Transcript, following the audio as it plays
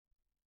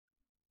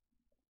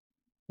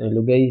So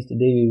hello guys,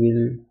 today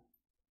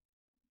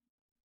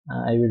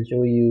I will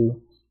show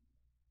you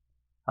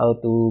how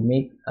to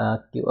make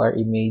a QR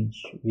image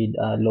with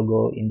a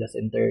logo in the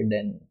center.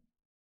 Then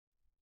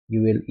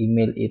you will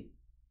email it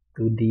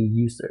to the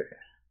user.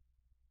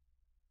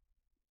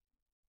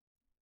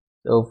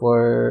 So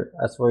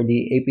as for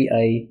the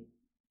API,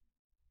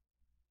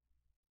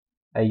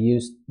 I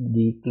used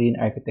the clean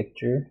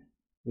architecture,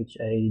 which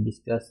I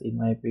discussed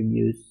in my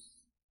previous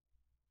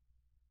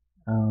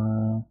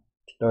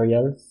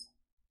tutorials.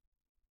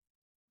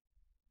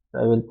 So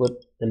I will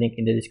put the link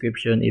in the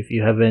description if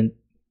you haven't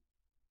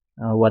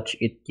watched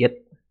it yet.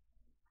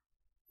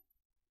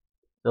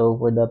 So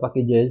for the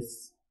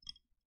packages,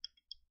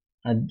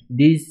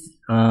 this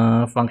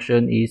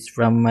function is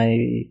from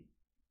my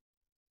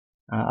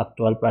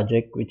actual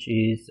project, which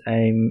is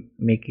I'm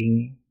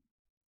making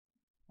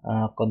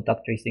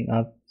contact tracing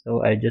app. So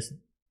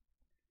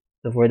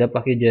for the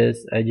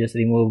packages, I just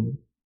remove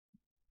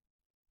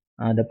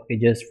the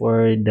packages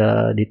for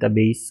the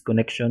database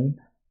connection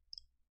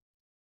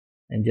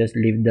and just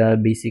leave the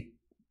basic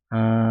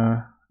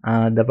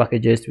the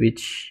packages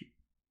which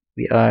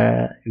we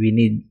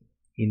need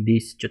in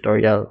this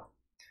tutorial.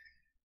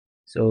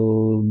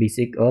 So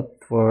basic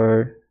auth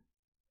for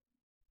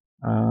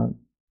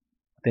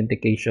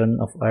authentication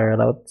of our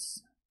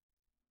routes.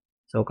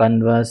 So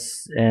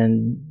canvas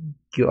and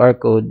QR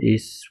code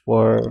is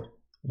for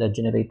the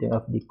generating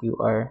of the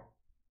QR,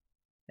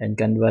 and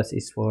canvas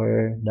is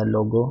for the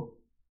logo.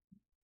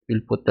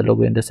 We'll put the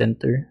logo in the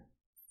center.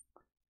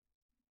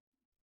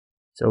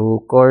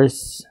 So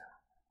course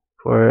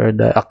for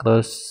the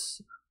across,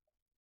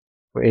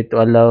 for it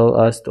to allow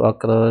us to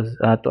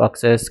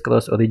access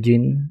cross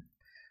origin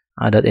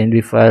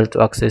 .env file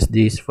to access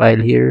this file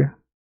here.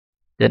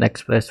 Then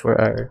express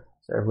for our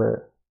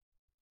server.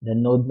 The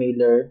node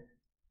mailer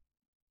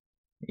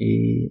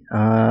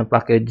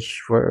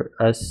package for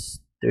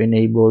us to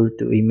enable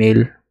to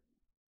email.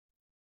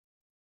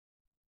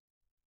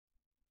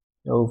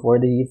 So for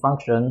the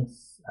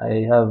functions,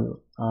 I have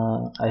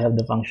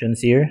the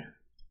functions here.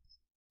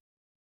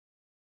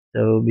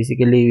 So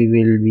basically,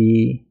 we will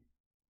be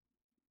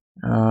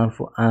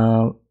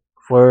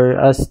for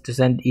us to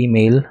send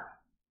email.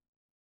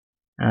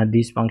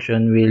 This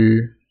function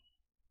will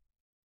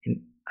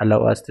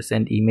allow us to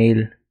send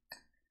email.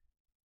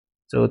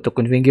 So to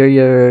configure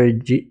your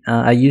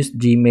I use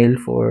Gmail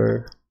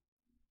for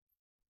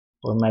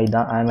my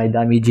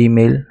dummy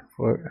Gmail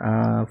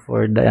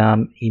for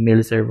the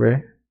email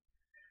server.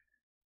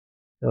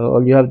 So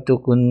all you have to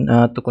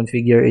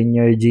configure in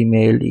your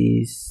Gmail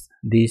is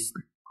this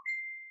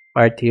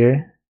part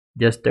here.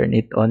 Just turn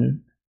it on.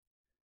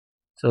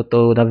 So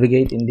to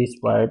navigate in this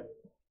part,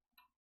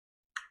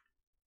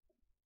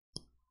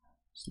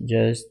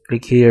 just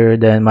click here,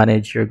 then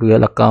manage your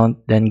Google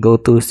account, then go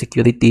to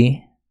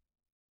security,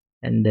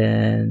 and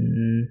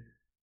then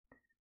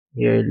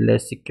here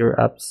less secure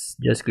apps,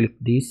 just click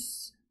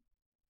this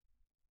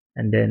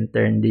and then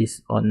turn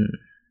this on.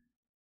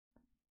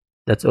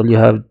 That's all you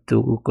have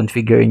to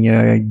configure in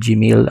your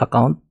Gmail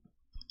account.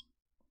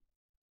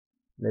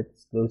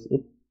 Let's close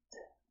it.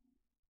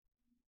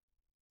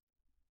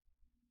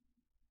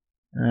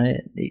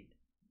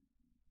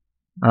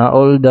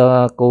 All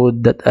the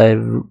code that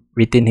I've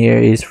written here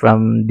is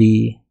from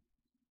the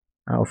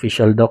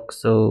official doc,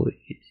 so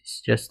it's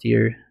just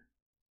here.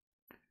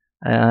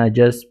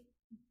 Just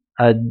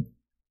add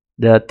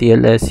the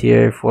TLS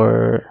here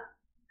for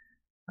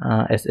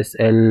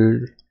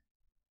SSL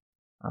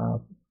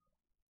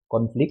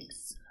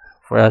conflicts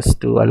for us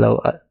to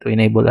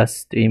enable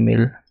us to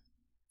email.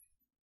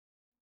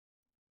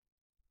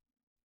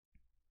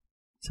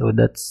 So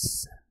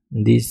that's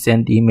this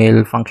send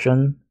email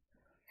function.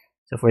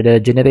 So for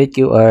the generate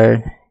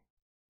QR,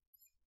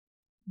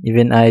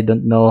 even I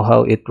don't know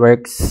how it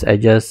works. I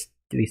just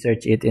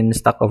research it in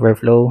Stack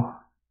Overflow,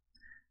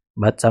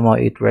 but somehow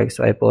it works.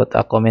 So I put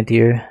a comment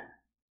here.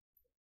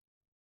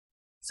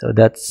 So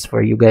that's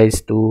for you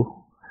guys to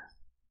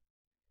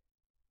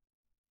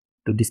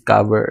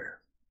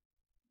discover.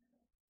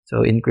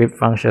 So encrypt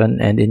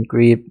function and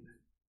encrypt,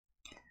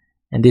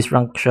 and this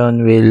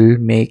function will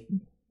make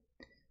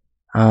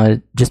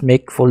just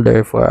make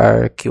folder for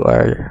our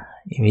QR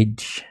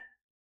image.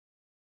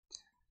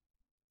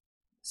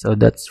 So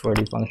that's for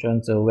the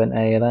function. So when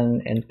I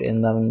run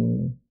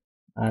npm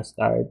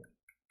start,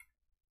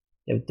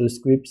 I have two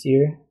scripts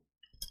here.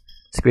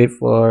 Script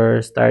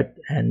for start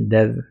and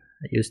dev.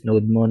 I use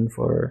nodemon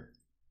for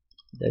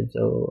dev,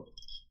 so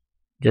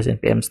just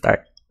npm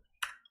start.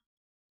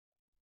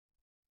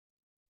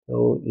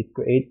 So it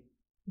create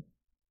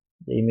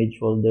the image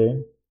folder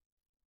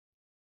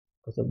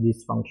because of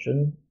this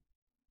function,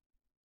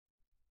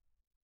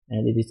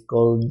 and it is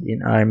called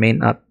in our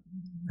main app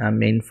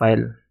main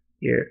file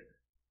here.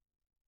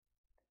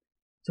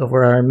 So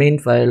for our main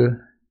file,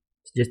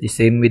 it's just the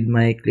same with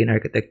my clean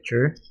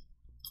architecture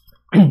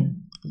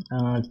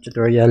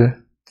tutorial.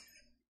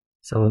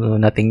 So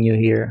nothing new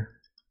here.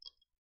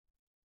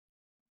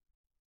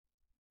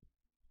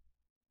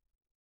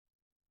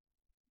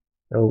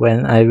 So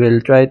when I will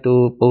try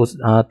to post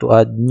to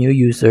add new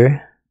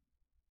user,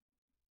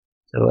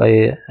 So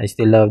I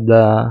still have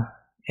the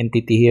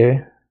entity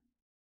here,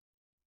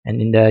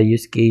 and in the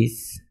use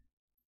case,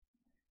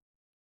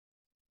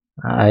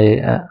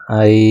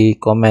 I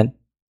comment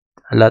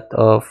a lot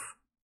of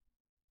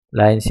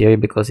lines here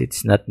because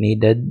it's not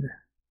needed.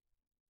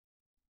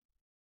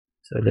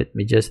 So let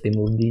me just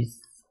remove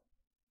this.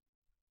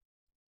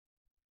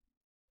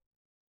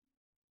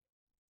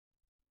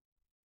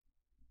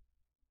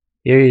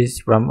 Here is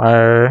from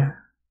our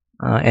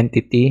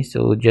entity,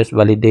 so just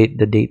validate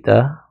the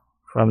data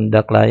from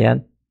the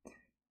client,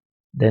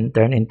 then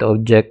turn into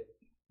object,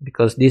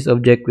 because this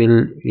object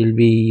will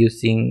be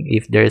using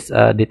if there's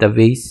a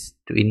database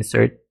to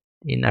insert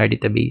in our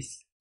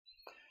database.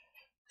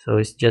 So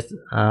it's just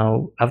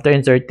after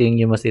inserting,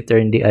 you must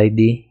return the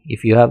ID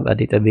if you have a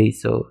database.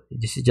 So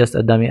this is just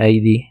a dummy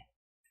ID,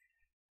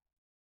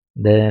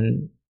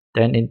 then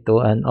turn into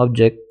an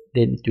object,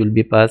 then it will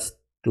be passed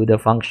to the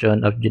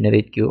function of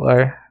generate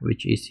QR,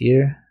 which is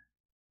here,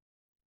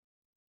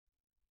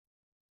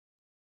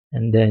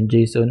 and then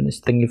JSON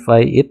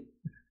stringify it,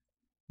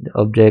 the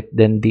object,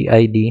 then the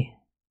ID,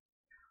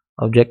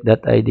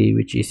 object.id,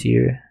 which is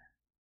here,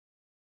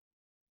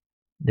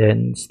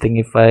 then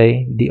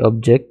stringify the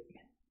object.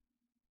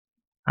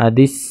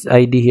 This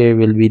ID here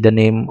will be the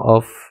name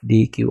of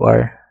the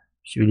QR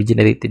which will be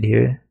generated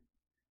here.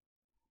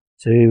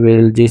 So we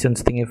will JSON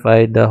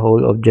stringify the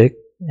whole object,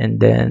 and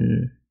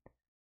then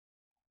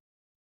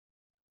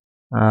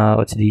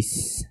what's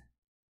this,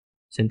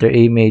 center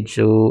image.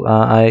 So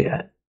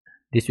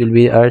this will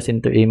be our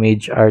center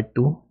image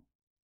R2.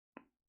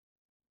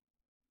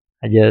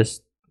 I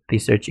just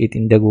research it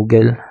in the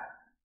Google.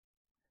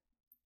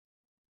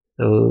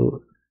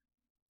 So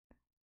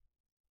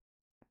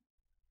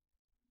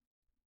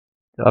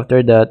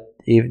after that,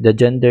 if the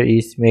gender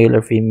is male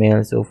or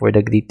female, so for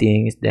the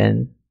greetings,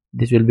 then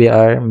this will be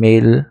our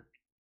mail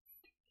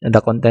and the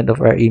content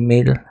of our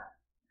email.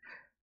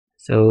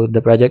 So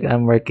the project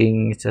I'm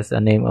working is just a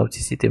name of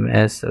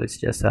CCTMS, so it's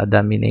just a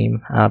dummy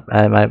name.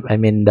 I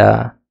mean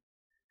the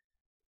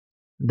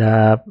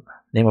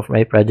name of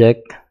my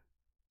project.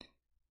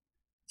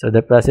 So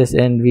the process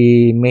env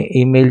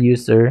email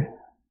user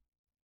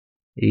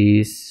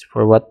is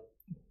for what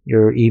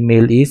your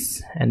email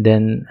is, and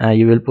then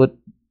you will put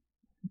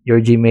your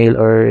Gmail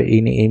or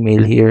any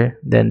email here,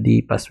 then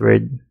the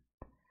password.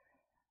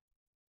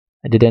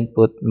 I didn't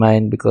put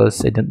mine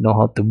because I don't know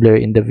how to blur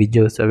in the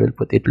video, so I will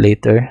put it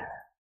later.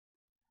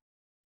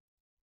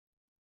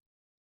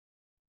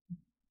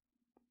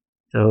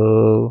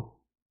 So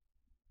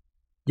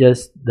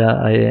just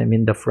I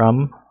mean the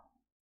from,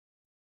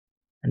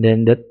 and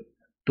then that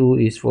 2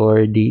 is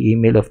for the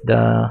email of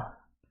the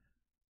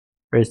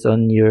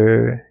person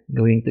you're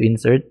going to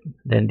insert,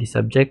 then the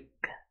subject.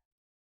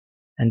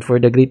 And for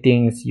the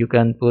greetings, you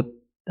can put,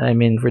 I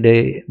mean for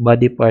the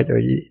body part or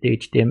the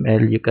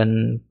HTML, you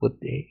can put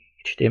the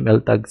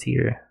HTML tags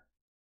here.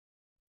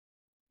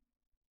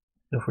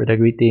 So for the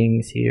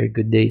greetings here,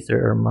 good day sir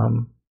or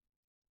mom.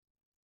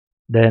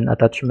 Then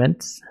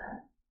attachments,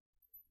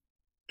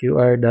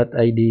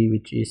 qr.id,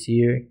 which is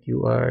here,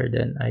 qr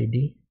then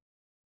id,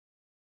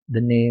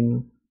 the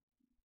name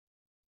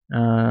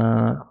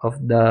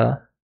of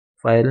the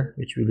file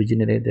which will be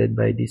generated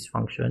by this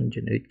function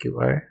generate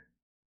qr,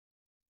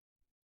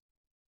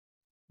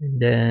 and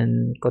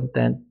then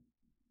content,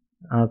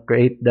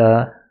 create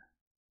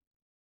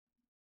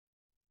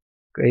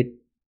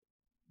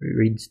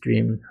read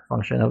stream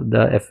function of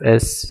the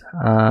fs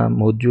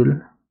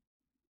module.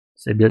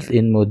 It's a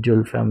built-in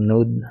module from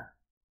Node.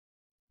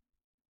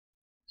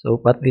 So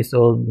path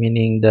resolve,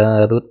 meaning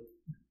the root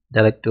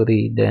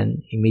directory,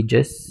 then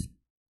images,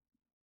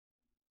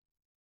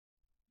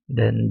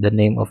 then the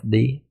name of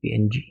the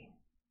png.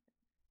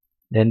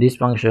 Then this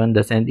function,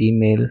 the send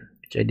email,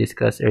 which I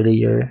discussed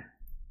earlier,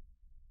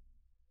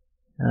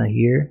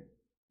 here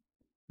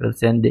will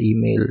send the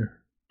email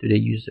to the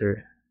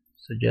user.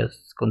 So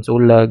just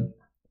console log.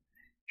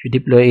 If you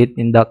deploy it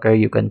in Docker,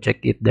 you can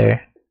check it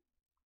there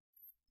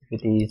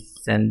if it is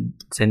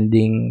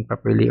sending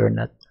properly or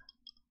not,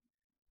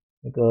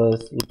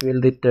 because it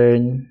will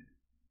return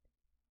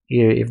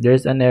here, if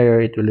there's an error,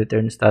 it will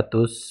return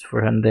status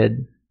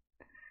 400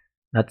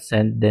 not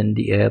sent, then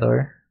the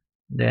error,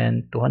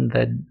 then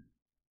 200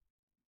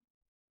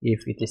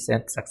 if it is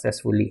sent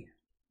successfully.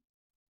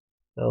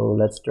 So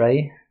let's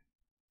try.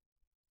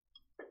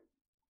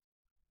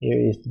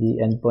 Here is the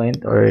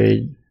endpoint or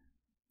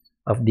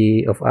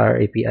of our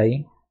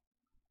API.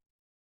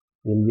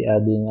 We'll be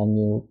adding a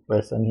new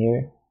person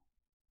here.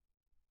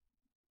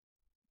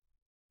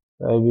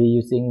 So I'll be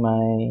using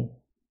my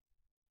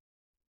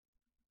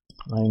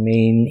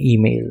main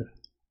email.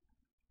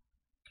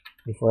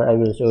 Before I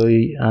will show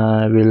you,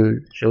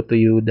 show to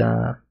you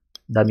the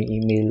dummy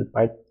email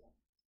part.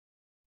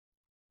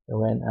 So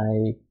when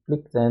I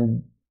click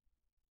send,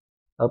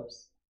 I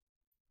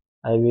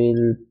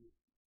will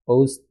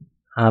pause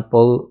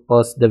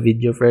the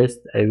video first.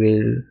 I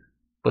will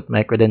put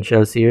my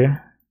credentials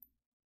here.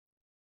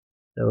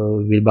 So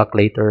we'll be back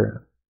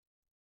later.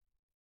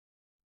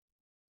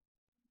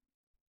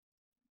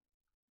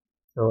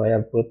 So I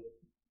have put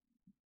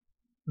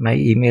my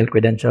email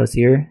credentials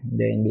here in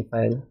the NB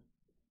file.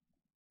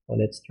 So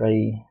let's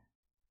try.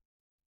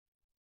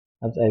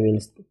 As I will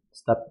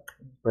stop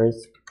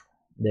first,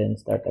 then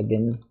start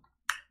again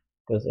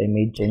because I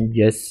made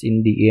changes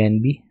in the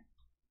ANB.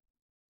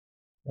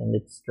 And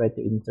let's try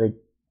to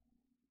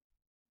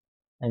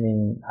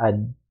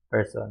add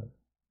person.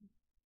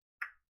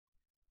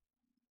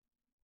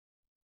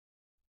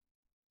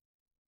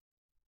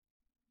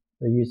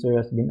 The user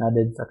has been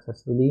added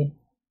successfully.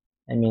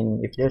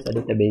 If there's a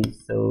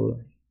database, so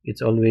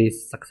it's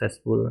always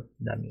successful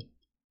dummy.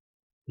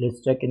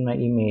 Let's check in my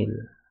email.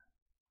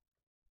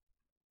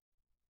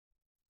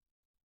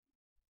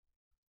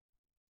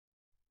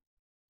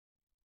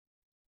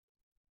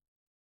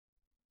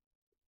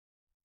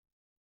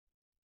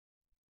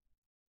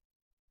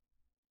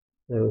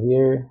 So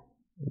here,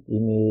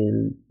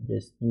 email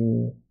just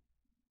new.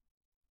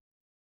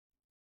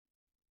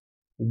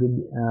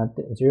 Good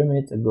 0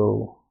 minutes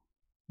ago.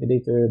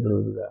 Editor,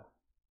 blah blah blah.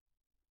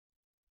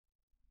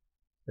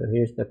 So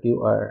here's the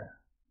QR.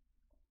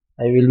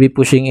 I will be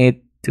pushing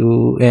it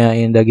to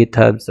in the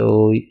GitHub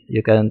so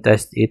you can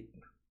test it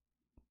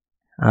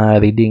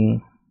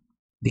reading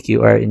the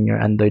QR in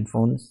your Android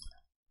phones.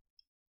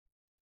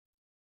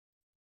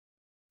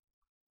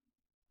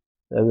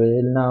 So I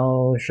will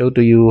now show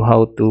to you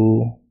how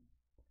to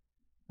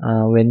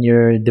when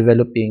you're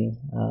developing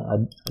a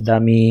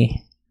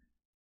dummy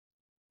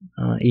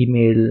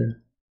email.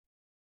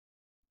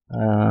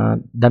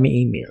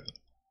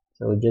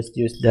 So just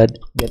use that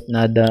get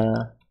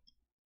nada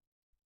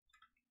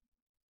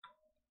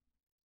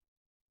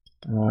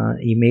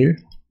email,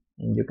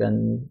 and you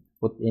can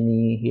put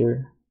any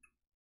here,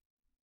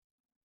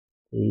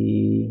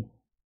 the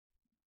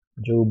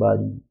Joe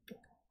body.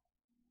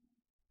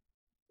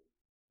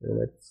 So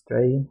let's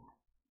try.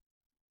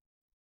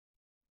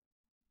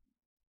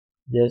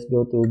 Just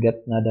go to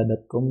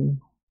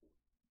getnada.com,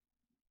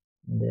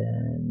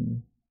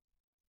 then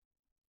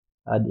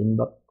add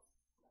inbox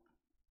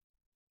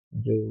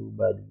Joe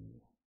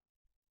body.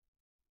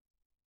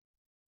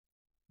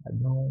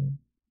 Add no.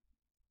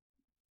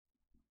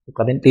 So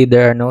currently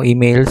there are no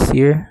emails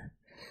here.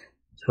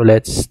 So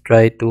let's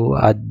try to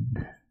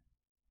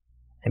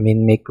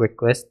make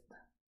request.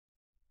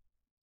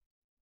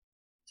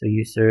 So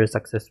user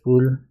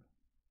successful.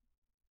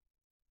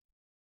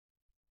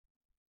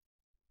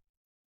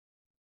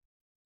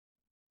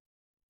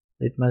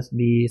 It must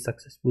be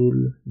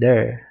successful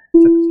there.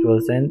 Successful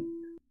sent.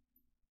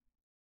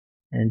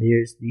 And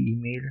here's the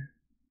email.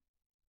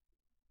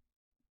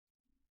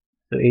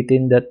 So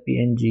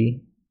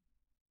 18.png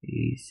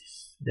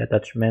is the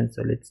attachment.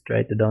 So let's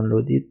try to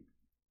download it.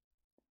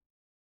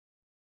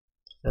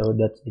 So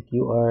that's the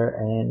QR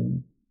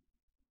and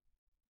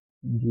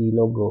the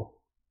logo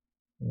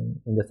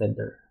in the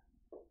center.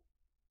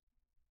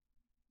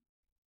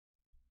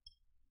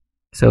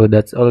 So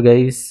that's all,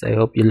 guys. I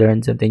hope you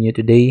learned something new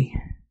today.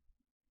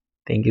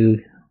 Thank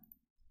you.